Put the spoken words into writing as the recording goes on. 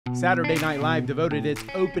Saturday Night Live devoted its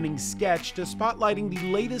opening sketch to spotlighting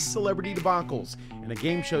the latest celebrity debacles in a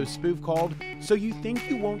game show spoof called So You Think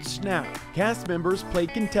You Won't Snap. Cast members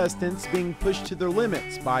played contestants being pushed to their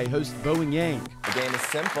limits by host Bowen Yang. The game is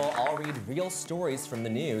simple. I'll read real stories from the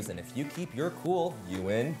news, and if you keep your cool, you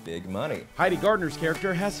win big money. Heidi Gardner's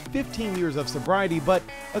character has 15 years of sobriety, but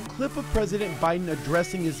a clip of President Biden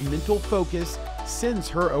addressing his mental focus sends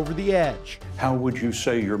her over the edge. How would you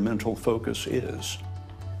say your mental focus is?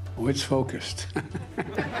 Oh, it's focused.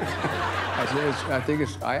 I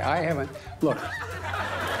haven't, look.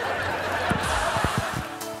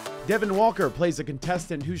 Devin Walker plays a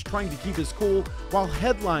contestant who's trying to keep his cool while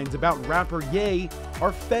headlines about rapper Ye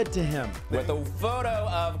are fed to him. With a photo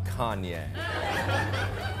of Kanye.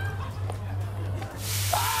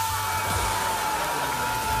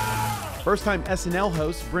 First-time SNL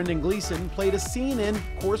host Brendan Gleeson played a CNN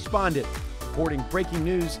correspondent, reporting breaking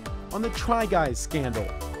news on the Try Guys scandal.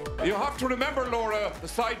 You have to remember, Laura, the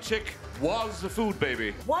side chick was a food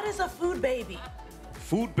baby. What is a food baby?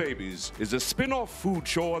 Food Babies is a spin-off food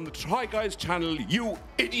show on the Try Guys channel, you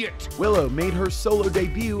idiot! Willow made her solo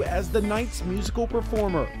debut as the night's musical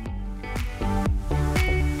performer.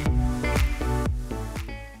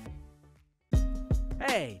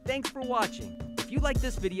 Hey, thanks for watching. If you like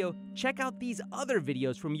this video, check out these other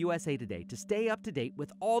videos from USA Today to stay up to date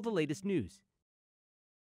with all the latest news.